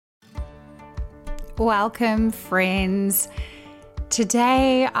Welcome, friends.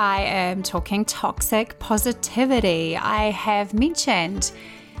 Today I am talking toxic positivity. I have mentioned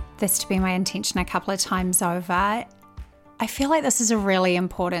this to be my intention a couple of times over. I feel like this is a really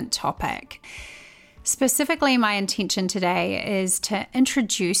important topic. Specifically, my intention today is to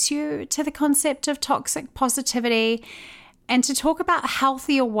introduce you to the concept of toxic positivity and to talk about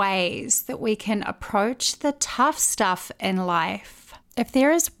healthier ways that we can approach the tough stuff in life. If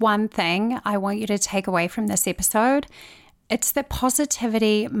there is one thing I want you to take away from this episode, it's that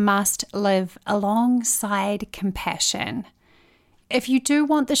positivity must live alongside compassion. If you do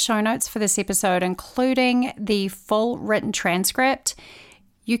want the show notes for this episode, including the full written transcript,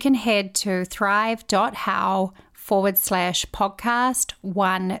 you can head to thrive.how/podcast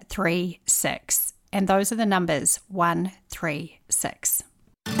 136. And those are the numbers 136.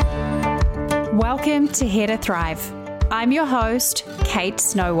 Welcome to Here to Thrive. I'm your host, Kate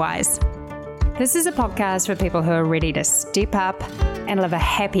Snowwise. This is a podcast for people who are ready to step up and live a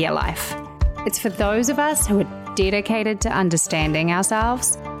happier life. It's for those of us who are dedicated to understanding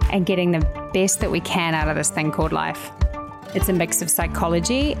ourselves and getting the best that we can out of this thing called life. It's a mix of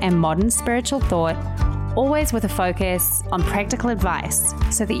psychology and modern spiritual thought, always with a focus on practical advice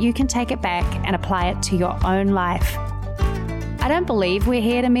so that you can take it back and apply it to your own life. I don't believe we're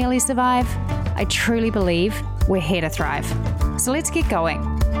here to merely survive. I truly believe we're here to thrive. So let's get going.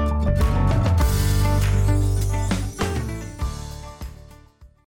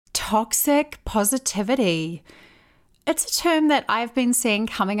 Toxic positivity. It's a term that I've been seeing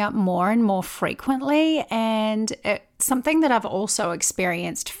coming up more and more frequently, and it's something that I've also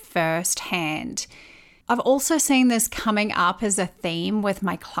experienced firsthand. I've also seen this coming up as a theme with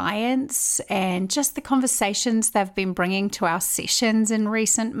my clients and just the conversations they've been bringing to our sessions in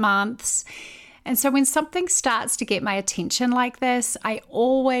recent months. And so when something starts to get my attention like this, I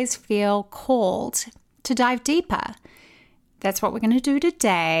always feel called to dive deeper. That's what we're going to do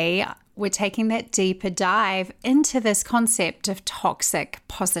today. We're taking that deeper dive into this concept of toxic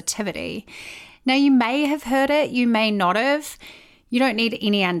positivity. Now, you may have heard it, you may not have. You don't need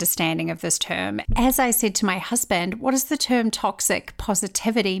any understanding of this term. As I said to my husband, what does the term toxic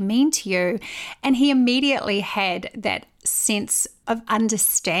positivity mean to you? And he immediately had that sense of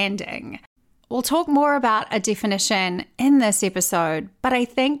understanding. We'll talk more about a definition in this episode, but I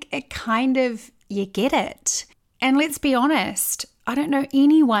think you get it. And let's be honest, I don't know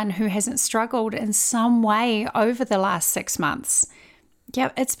anyone who hasn't struggled in some way over the last 6 months.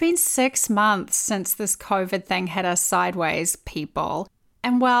 Yeah, it's been 6 months since this COVID thing hit us sideways, people.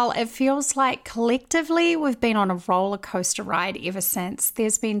 And while it feels like collectively we've been on a roller coaster ride ever since,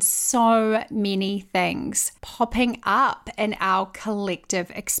 there's been so many things popping up in our collective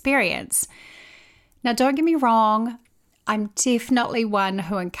experience. Now, don't get me wrong, I'm definitely one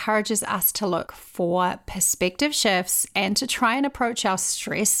who encourages us to look for perspective shifts and to try and approach our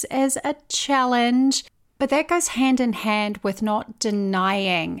stress as a challenge. But that goes hand in hand with not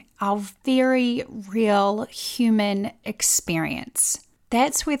denying our very real human experience.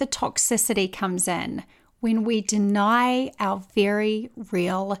 That's where the toxicity comes in, when we deny our very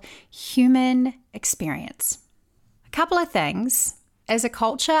real human experience. A couple of things. As a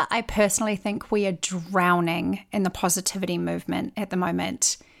culture, I personally think we are drowning in the positivity movement at the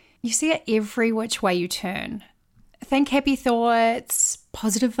moment. You see it every which way you turn. Think happy thoughts,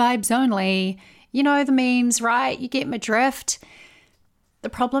 positive vibes only. You know the memes, right? You get my drift. The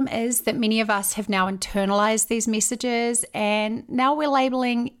problem is that many of us have now internalized these messages, and now we're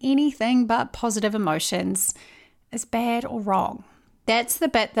labeling anything but positive emotions as bad or wrong. That's the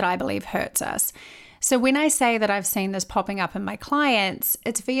bit that I believe hurts us. So when I say that I've seen this popping up in my clients,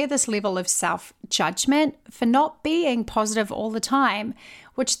 it's via this level of self-judgment for not being positive all the time,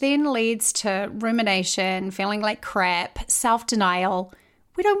 which then leads to rumination, feeling like crap, self-denial.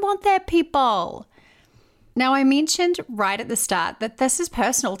 We don't want that, people. Now, I mentioned right at the start that this is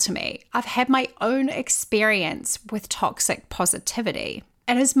personal to me. I've had my own experience with toxic positivity.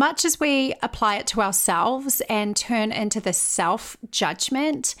 And as much as we apply it to ourselves and turn into this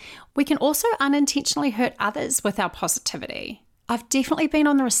self-judgment, we can also unintentionally hurt others with our positivity. I've definitely been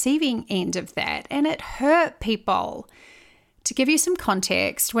on the receiving end of that, and it hurt people. To give you some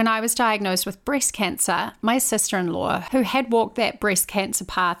context, when I was diagnosed with breast cancer, my sister-in-law, who had walked that breast cancer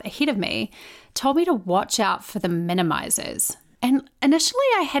path ahead of me, told me to watch out for the minimizers. And initially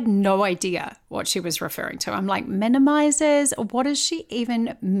I had no idea what she was referring to. I'm like, minimizers? What does she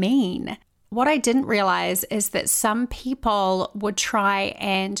even mean? What I didn't realize is that some people would try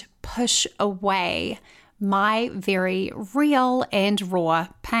and push away my very real and raw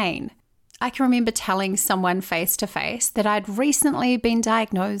pain. I can remember telling someone face to face that I'd recently been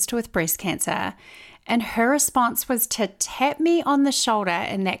diagnosed with breast cancer, And her response was to tap me on the shoulder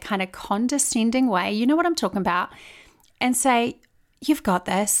in that kind of condescending way, you know what I'm talking about, and say, "You've got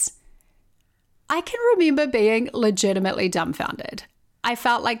this." I can remember being legitimately dumbfounded. I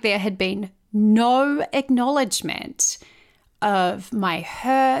felt like there had been no acknowledgement of my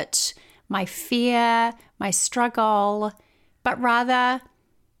hurt, my fear, my struggle, but rather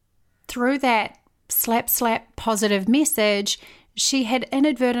through that slap positive message, she had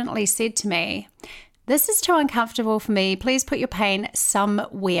inadvertently said to me, "This is too uncomfortable for me. Please put your pain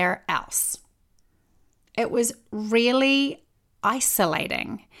somewhere else." It was really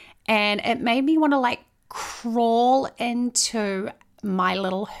isolating, and it made me want to crawl into my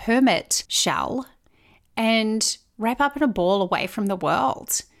little hermit shell and wrap up in a ball away from the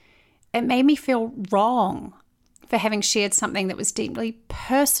world. It made me feel wrong for having shared something that was deeply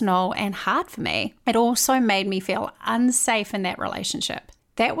personal and hard for me. It also made me feel unsafe in that relationship.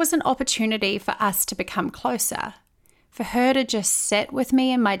 That was an opportunity for us to become closer, for her to just sit with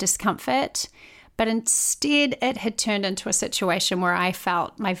me in my discomfort, but instead it had turned into a situation where I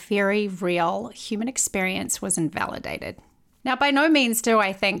felt my very real human experience was invalidated. Now, by no means do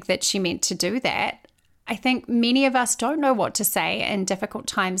I think that she meant to do that. I think many of us don't know what to say in difficult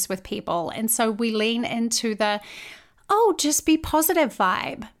times with people, and so we lean into the, "Oh, just be positive"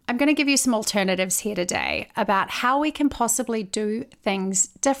 vibe. I'm going to give you some alternatives here today about how we can possibly do things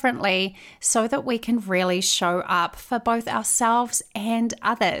differently so that we can really show up for both ourselves and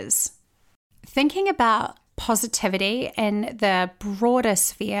others. Thinking about positivity in the broader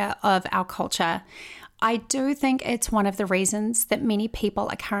sphere of our culture, I do think it's one of the reasons that many people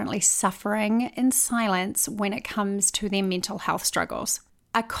are currently suffering in silence when it comes to their mental health struggles.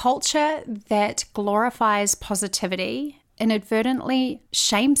 A culture that glorifies positivity inadvertently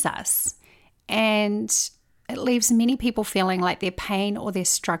shames us, and it leaves many people feeling like their pain or their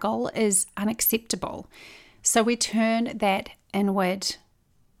struggle is unacceptable. So we turn that inward.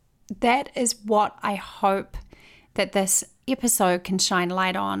 That is what I hope that this episode can shine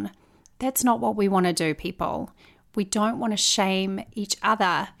light on. That's not what we want to do, people. We don't want to shame each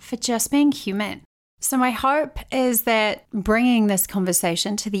other for just being human. So my hope is that bringing this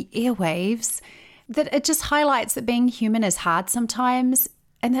conversation to the airwaves, that it just highlights that being human is hard sometimes,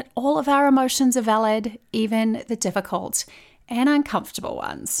 and that all of our emotions are valid, even the difficult and uncomfortable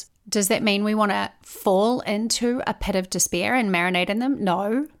ones. Does that mean we want to fall into a pit of despair and marinate in them?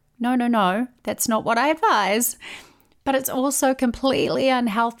 No. That's not what I advise. But it's also completely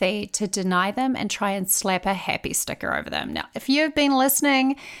unhealthy to deny them and try and slap a happy sticker over them. Now, if you've been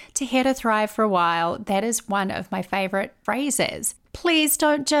listening to Here to Thrive for a while, that is one of my favorite phrases. Please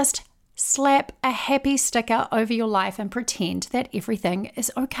don't just slap a happy sticker over your life and pretend that everything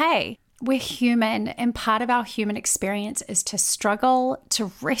is okay. We're human, and part of our human experience is to struggle,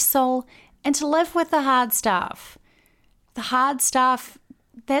 to wrestle, and to live with the hard stuff. The hard stuff,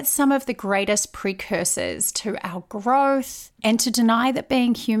 that's some of the greatest precursors to our growth. And to deny that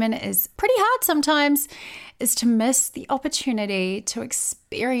being human is pretty hard sometimes is to miss the opportunity to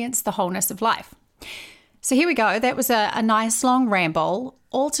experience the wholeness of life. So here we go. That was a nice long ramble.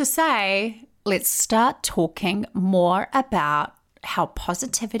 All to say, let's start talking more about how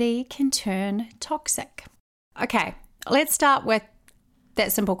positivity can turn toxic. Okay, let's start with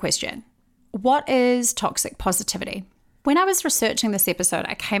that simple question. What is toxic positivity? When I was researching this episode,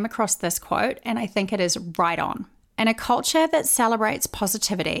 I came across this quote, and I think it is right on. In a culture that celebrates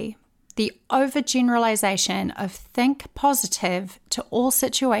positivity, the overgeneralization of think positive to all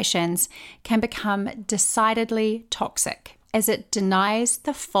situations can become decidedly toxic, as it denies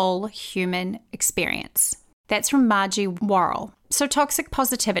the full human experience. That's from Margie Worrell. So toxic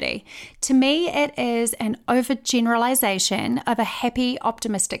positivity, to me, it is an overgeneralization of a happy,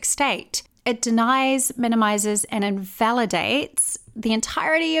 optimistic state. It denies, minimizes, and invalidates the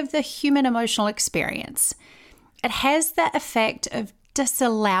entirety of the human emotional experience. It has the effect of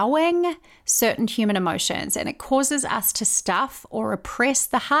disallowing certain human emotions, and it causes us to stuff or repress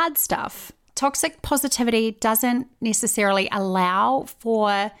the hard stuff. Toxic positivity doesn't necessarily allow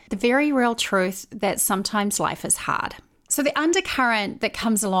for the very real truth that sometimes life is hard. So the undercurrent that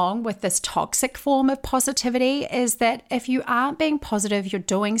comes along with this toxic form of positivity is that if you aren't being positive, you're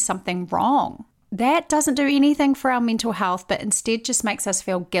doing something wrong. That doesn't do anything for our mental health, but instead just makes us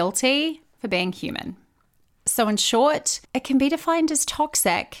feel guilty for being human. So in short, it can be defined as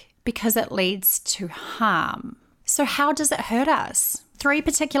toxic because it leads to harm. So how does it hurt us? 3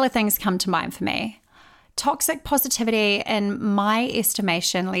 particular things come to mind for me. Toxic positivity, in my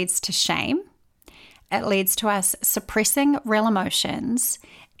estimation, leads to shame. It leads to us suppressing real emotions,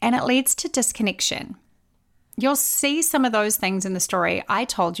 and it leads to disconnection. You'll see some of those things in the story I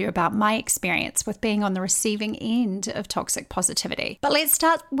told you about my experience with being on the receiving end of toxic positivity. But let's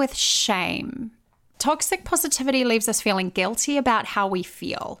start with shame. Toxic positivity leaves us feeling guilty about how we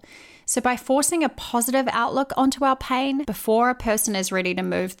feel. So by forcing a positive outlook onto our pain before a person is ready to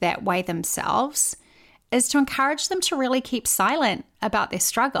move that way themselves, is to encourage them to really keep silent about their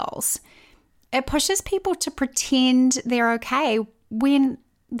struggles. It pushes people to pretend they're okay when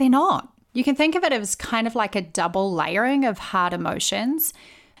they're not. You can think of it as kind of like a double layering of hard emotions.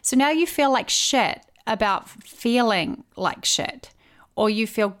 So now you feel like shit about feeling like shit, or you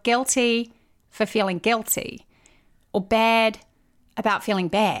feel guilty for feeling guilty, or bad about feeling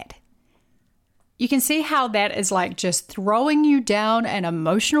bad. You can see how that is like just throwing you down an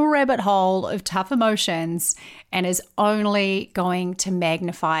emotional rabbit hole of tough emotions and is only going to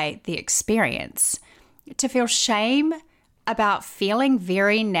magnify the experience. To feel shame about feeling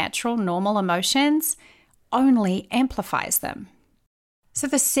very natural, normal emotions only amplifies them. So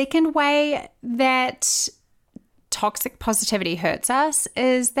the second way that toxic positivity hurts us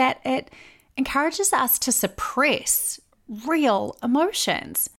is that it encourages us to suppress real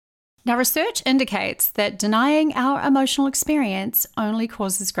emotions. Now, research indicates that denying our emotional experience only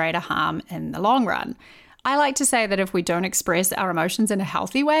causes greater harm in the long run. I like to say that if we don't express our emotions in a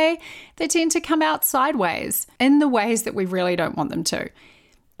healthy way, they tend to come out sideways in the ways that we really don't want them to.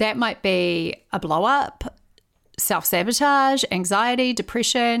 That might be a blow up, self-sabotage, anxiety,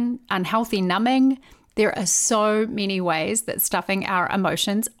 depression, unhealthy numbing. There are so many ways that stuffing our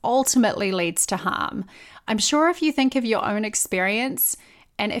emotions ultimately leads to harm. I'm sure if you think of your own experience,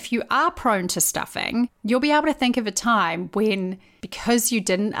 and if you are prone to stuffing, you'll be able to think of a time when, because you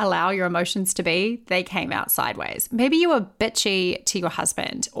didn't allow your emotions to be, they came out sideways. Maybe you were bitchy to your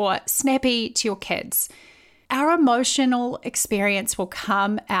husband or snappy to your kids. Our emotional experience will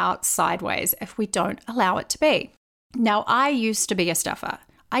come out sideways if we don't allow it to be. Now, I used to be a stuffer.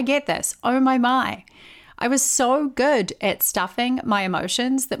 I get this. Oh my. I was so good at stuffing my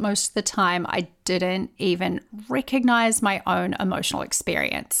emotions that most of the time I didn't even recognize my own emotional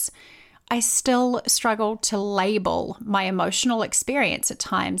experience. I still struggle to label my emotional experience at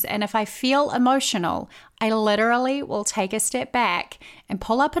times. And if I feel emotional, I literally will take a step back and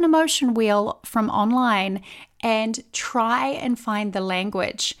pull up an emotion wheel from online and try and find the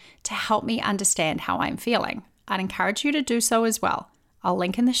language to help me understand how I'm feeling. I'd encourage you to do so as well. I'll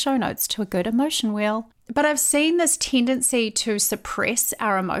link in the show notes to a good emotion wheel. But I've seen this tendency to suppress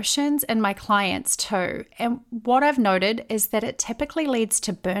our emotions in my clients too. And what I've noted is that it typically leads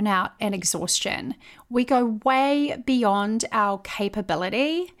to burnout and exhaustion. We go way beyond our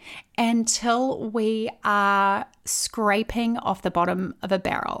capability until we are scraping off the bottom of a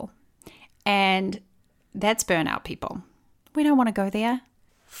barrel. And that's burnout, people. We don't want to go there.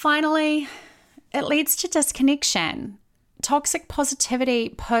 Finally, it leads to disconnection. Toxic positivity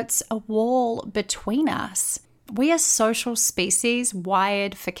puts a wall between us. We are social species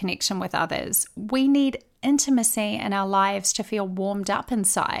wired for connection with others. We need intimacy in our lives to feel warmed up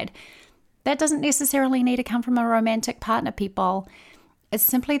inside. That doesn't necessarily need to come from a romantic partner, people. It's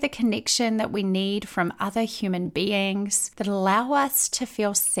simply the connection that we need from other human beings that allow us to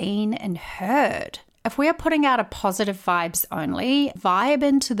feel seen and heard. If we are putting out a positive vibes only vibe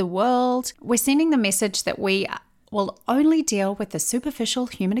into the world, we're sending the message that we will only deal with the superficial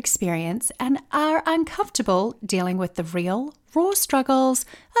human experience and are uncomfortable dealing with the real, raw struggles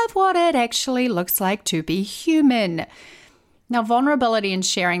of what it actually looks like to be human. Now, vulnerability and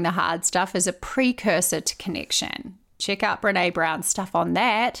sharing the hard stuff is a precursor to connection. Check out Brené Brown's stuff on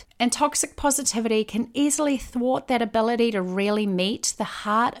that. And toxic positivity can easily thwart that ability to really meet the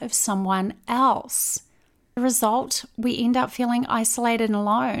heart of someone else. The result, we end up feeling isolated and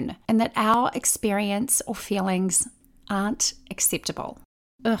alone, and that our experience or feelings aren't acceptable.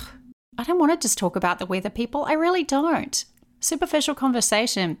 I don't want to just talk about the weather, people. I really don't. Superficial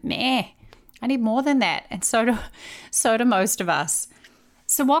conversation, meh. I need more than that, and so do most of us.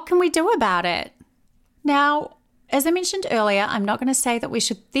 So what can we do about it? Now, as I mentioned earlier, I'm not going to say that we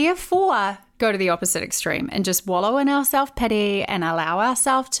should therefore go to the opposite extreme and just wallow in our self-pity and allow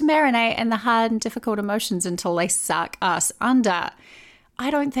ourselves to marinate in the hard and difficult emotions until they suck us under.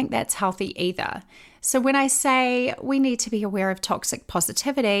 I don't think that's healthy either. So when I say we need to be aware of toxic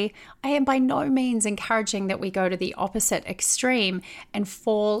positivity, I am by no means encouraging that we go to the opposite extreme and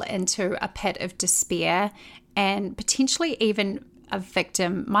fall into a pit of despair and potentially even a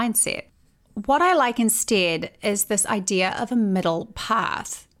victim mindset. What I like instead is this idea of a middle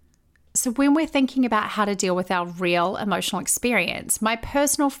path. So when we're thinking about how to deal with our real emotional experience, my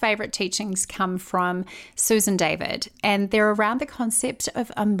personal favorite teachings come from Susan David, and they're around the concept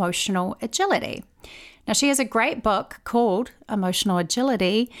of emotional agility. Now, she has a great book called Emotional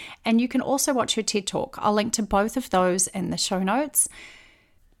Agility, and you can also watch her TED Talk. I'll link to both of those in the show notes.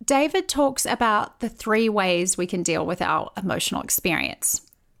 David talks about the 3 ways we can deal with our emotional experience.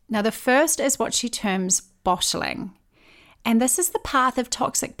 Now, the first is what she terms bottling. And this is the path of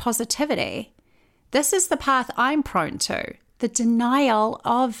toxic positivity. This is the path I'm prone to, the denial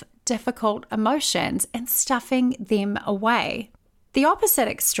of difficult emotions and stuffing them away. The opposite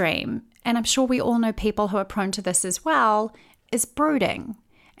extreme, and I'm sure we all know people who are prone to this as well, is brooding.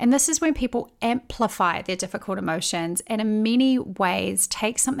 And this is when people amplify their difficult emotions and in many ways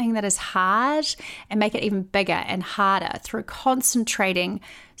take something that is hard and make it even bigger and harder through concentrating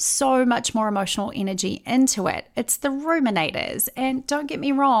so much more emotional energy into it. It's the ruminators. And don't get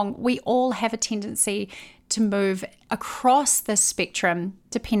me wrong, we all have a tendency to move across this spectrum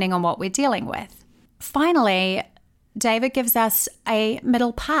depending on what we're dealing with. Finally, David gives us a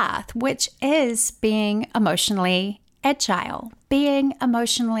middle path, which is being emotionally agile, being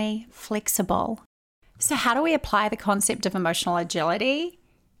emotionally flexible. So how do we apply the concept of emotional agility?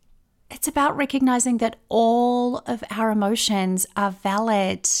 It's about recognizing that all of our emotions are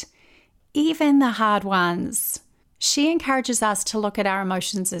valid, even the hard ones. She encourages us to look at our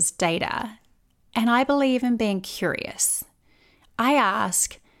emotions as data, and I believe in being curious. I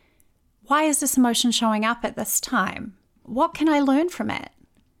ask, why is this emotion showing up at this time? What can I learn from it?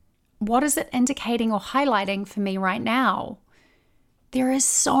 What is it indicating or highlighting for me right now? There is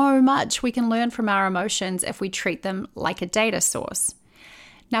so much we can learn from our emotions if we treat them like a data source.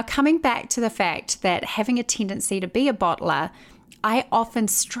 Now, coming back to the fact that having a tendency to be a bottler, I often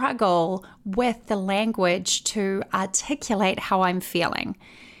struggle with the language to articulate how I'm feeling.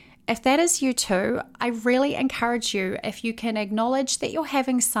 If that is you too, I really encourage you, if you can acknowledge that you're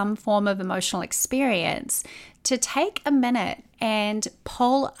having some form of emotional experience, to take a minute and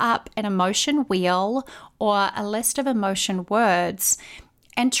pull up an emotion wheel or a list of emotion words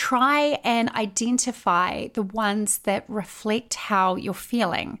and try and identify the ones that reflect how you're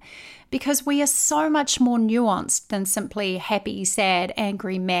feeling. Because we are so much more nuanced than simply happy, sad,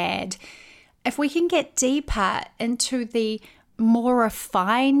 angry, mad. If we can get deeper into the more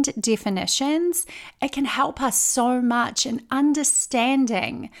refined definitions, it can help us so much in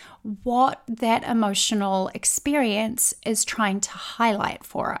understanding what that emotional experience is trying to highlight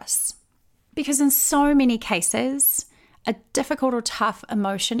for us. Because in so many cases, a difficult or tough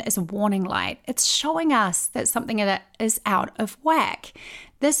emotion is a warning light. It's showing us that something is out of whack.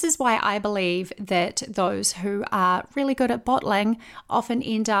 This is why I believe that those who are really good at bottling often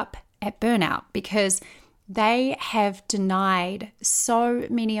end up at burnout, because they have denied so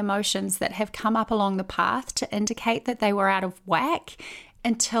many emotions that have come up along the path to indicate that they were out of whack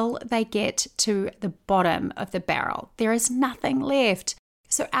until they get to the bottom of the barrel. There is nothing left.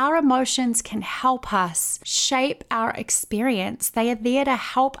 So our emotions can help us shape our experience. They are there to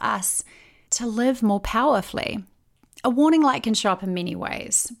help us to live more powerfully. A warning light can show up in many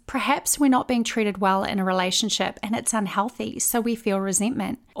ways. Perhaps we're not being treated well in a relationship and it's unhealthy, so we feel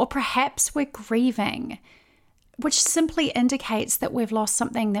resentment. Or perhaps we're grieving, which simply indicates that we've lost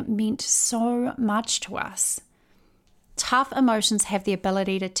something that meant so much to us. Tough emotions have the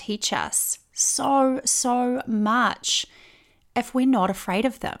ability to teach us so much if we're not afraid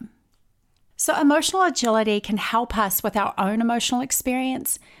of them. So emotional agility can help us with our own emotional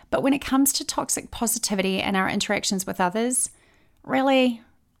experience, but when it comes to toxic positivity and our interactions with others, really,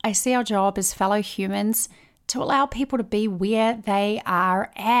 I see our job as fellow humans to allow people to be where they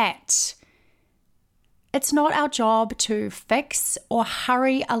are at. It's not our job to fix or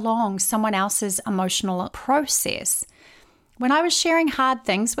hurry along someone else's emotional process. When I was sharing hard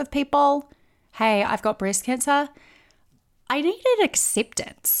things with people, hey, I've got breast cancer, I needed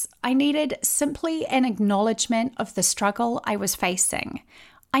acceptance. I needed simply an acknowledgement of the struggle I was facing.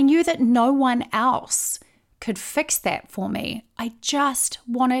 I knew that no one else could fix that for me. I just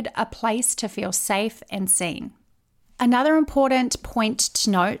wanted a place to feel safe and seen. Another important point to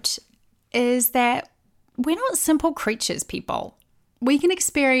note is that we're not simple creatures, people. We can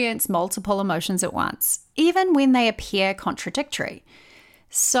experience multiple emotions at once, even when they appear contradictory.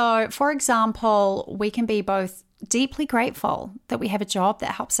 So, for example, we can be both deeply grateful that we have a job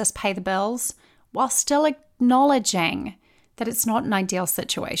that helps us pay the bills while still acknowledging that it's not an ideal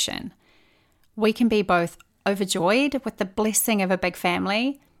situation. We can be both overjoyed with the blessing of a big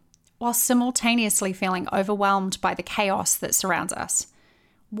family while simultaneously feeling overwhelmed by the chaos that surrounds us.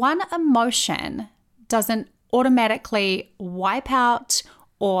 One emotion doesn't automatically wipe out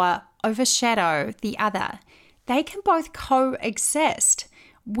or overshadow the other. They can both coexist.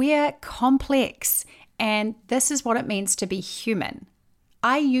 We're complex, and this is what it means to be human.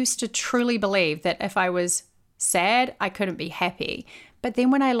 I used to truly believe that if I was sad, I couldn't be happy. But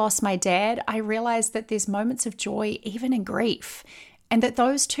then when I lost my dad, I realized that there's moments of joy even in grief, and that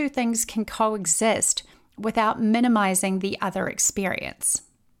those two things can coexist without minimizing the other experience.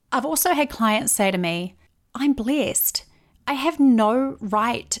 I've also had clients say to me, I'm blessed. I have no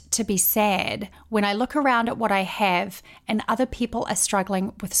right to be sad when I look around at what I have and other people are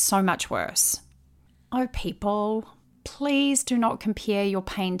struggling with so much worse. Oh, people, please do not compare your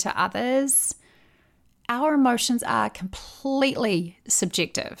pain to others. Our emotions are completely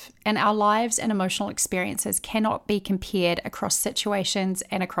subjective, and our lives and emotional experiences cannot be compared across situations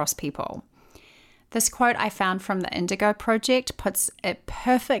and across people. This quote I found from the Indigo Project puts it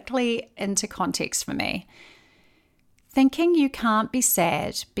perfectly into context for me. Thinking you can't be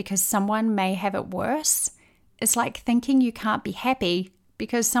sad because someone may have it worse is like thinking you can't be happy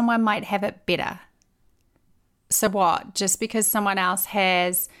because someone might have it better. So what? Just because someone else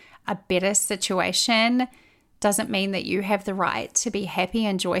has a better situation doesn't mean that you have the right to be happy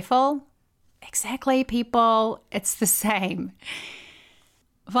and joyful? Exactly, people. It's the same.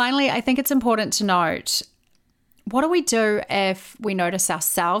 Finally, I think it's important to note, what do we do if we notice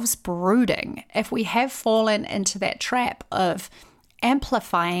ourselves brooding, if we have fallen into that trap of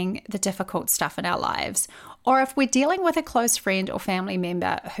amplifying the difficult stuff in our lives, or if we're dealing with a close friend or family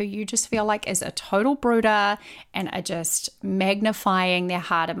member who you just feel like is a total brooder and are just magnifying their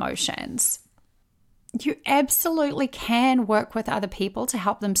hard emotions? You absolutely can work with other people to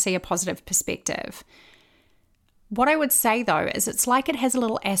help them see a positive perspective. What I would say though is it's like it has a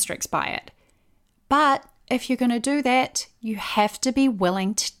little asterisk by it. But if you're going to do that, you have to be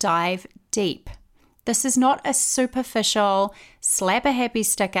willing to dive deep. This is not a superficial, slap a happy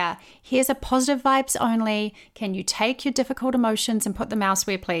sticker. Here's a positive vibes only. Can you take your difficult emotions and put them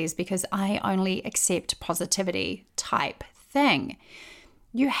elsewhere, please? Because I only accept positivity type thing.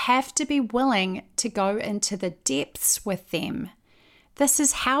 You have to be willing to go into the depths with them. This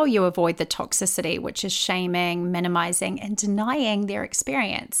is how you avoid the toxicity, which is shaming, minimizing, and denying their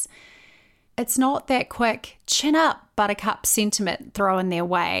experience. It's not that quick, chin up, buttercup sentiment thrown their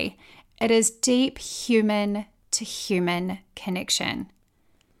way. It is deep human to human connection.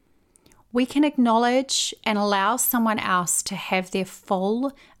 We can acknowledge and allow someone else to have their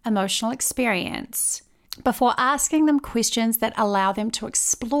full emotional experience before asking them questions that allow them to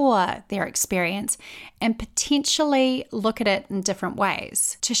explore their experience and potentially look at it in different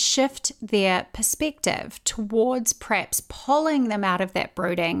ways, to shift their perspective towards perhaps pulling them out of that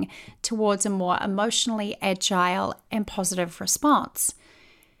brooding towards a more emotionally agile and positive response.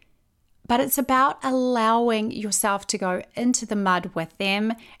 But it's about allowing yourself to go into the mud with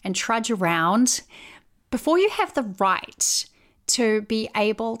them and trudge around before you have the right to be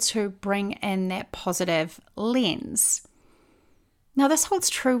able to bring in that positive lens. Now, this holds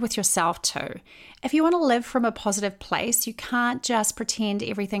true with yourself too. If you want to live from a positive place, you can't just pretend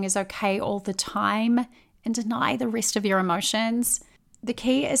everything is okay all the time and deny the rest of your emotions. The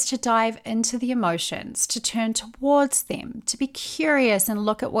key is to dive into the emotions, to turn towards them, to be curious and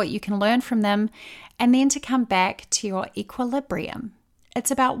look at what you can learn from them, and then to come back to your equilibrium.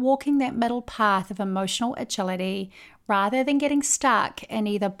 It's about walking that middle path of emotional agility rather than getting stuck in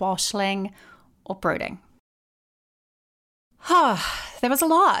either bottling or brooding. There was a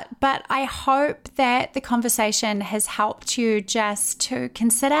lot, but I hope that the conversation has helped you just to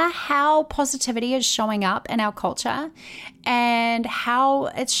consider how positivity is showing up in our culture and how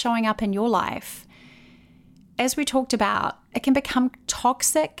it's showing up in your life. As we talked about, it can become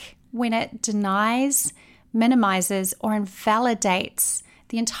toxic when it denies, minimizes, or invalidates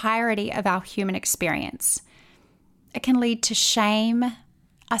the entirety of our human experience. It can lead to shame,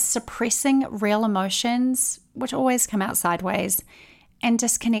 us suppressing real emotions, which always come out sideways, and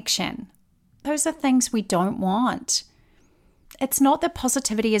disconnection. Those are things we don't want. It's not that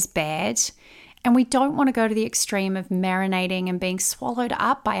positivity is bad, and we don't want to go to the extreme of marinating and being swallowed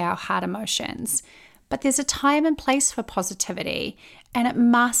up by our hard emotions. But there's a time and place for positivity, and it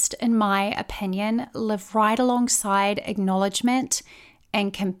must, in my opinion, live right alongside acknowledgement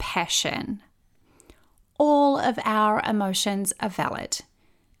and compassion. All of our emotions are valid,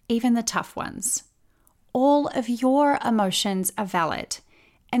 even the tough ones. All of your emotions are valid,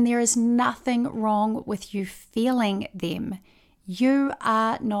 and there is nothing wrong with you feeling them. You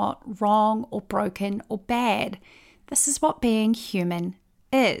are not wrong or broken or bad. This is what being human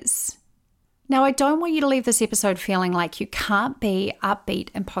is. Now, I don't want you to leave this episode feeling like you can't be upbeat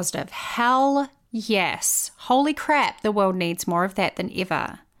and positive. Hell yes. Holy crap, the world needs more of that than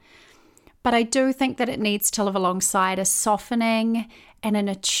ever. But I do think that it needs to live alongside a softening and an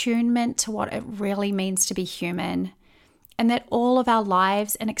attunement to what it really means to be human. and that all of our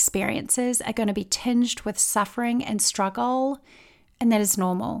lives and experiences are going to be tinged with suffering and struggle, and that is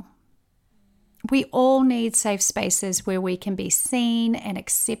normal. We all need safe spaces where we can be seen and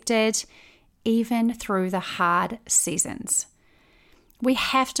accepted, even through the hard seasons. We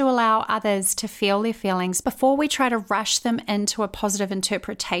have to allow others to feel their feelings before we try to rush them into a positive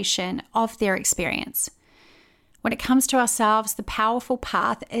interpretation of their experience. When it comes to ourselves, the powerful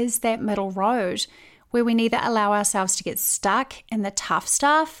path is that middle road where we neither allow ourselves to get stuck in the tough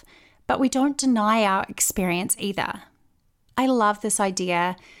stuff, but we don't deny our experience either. I love this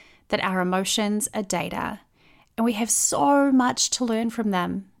idea that our emotions are data, and we have so much to learn from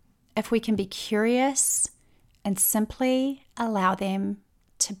them if we can be curious and simply allow them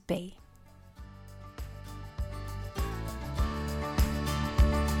to be.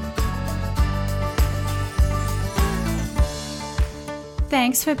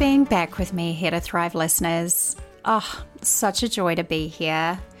 Thanks for being back with me, Here to Thrive listeners. Oh, such a joy to be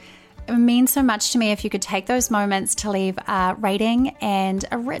here. It means so much to me if you could take those moments to leave a rating and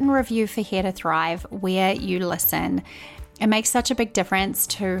a written review for Here to Thrive where you listen. It makes such a big difference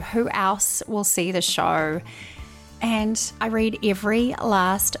to who else will see the show. And I read every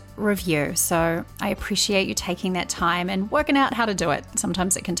last review, so I appreciate you taking that time and working out how to do it.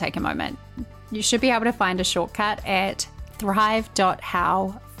 Sometimes it can take a moment. You should be able to find a shortcut at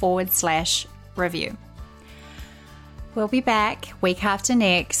thrive.how/review. We'll be back week after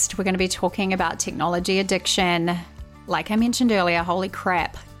next. We're going to be talking about technology addiction. Like I mentioned earlier, holy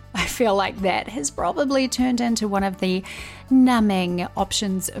crap, I feel like that has probably turned into one of the numbing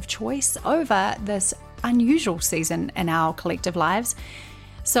options of choice over this unusual season in our collective lives.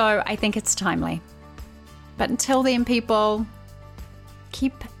 So I think it's timely. But until then, people,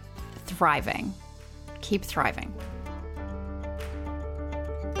 keep thriving. Keep thriving.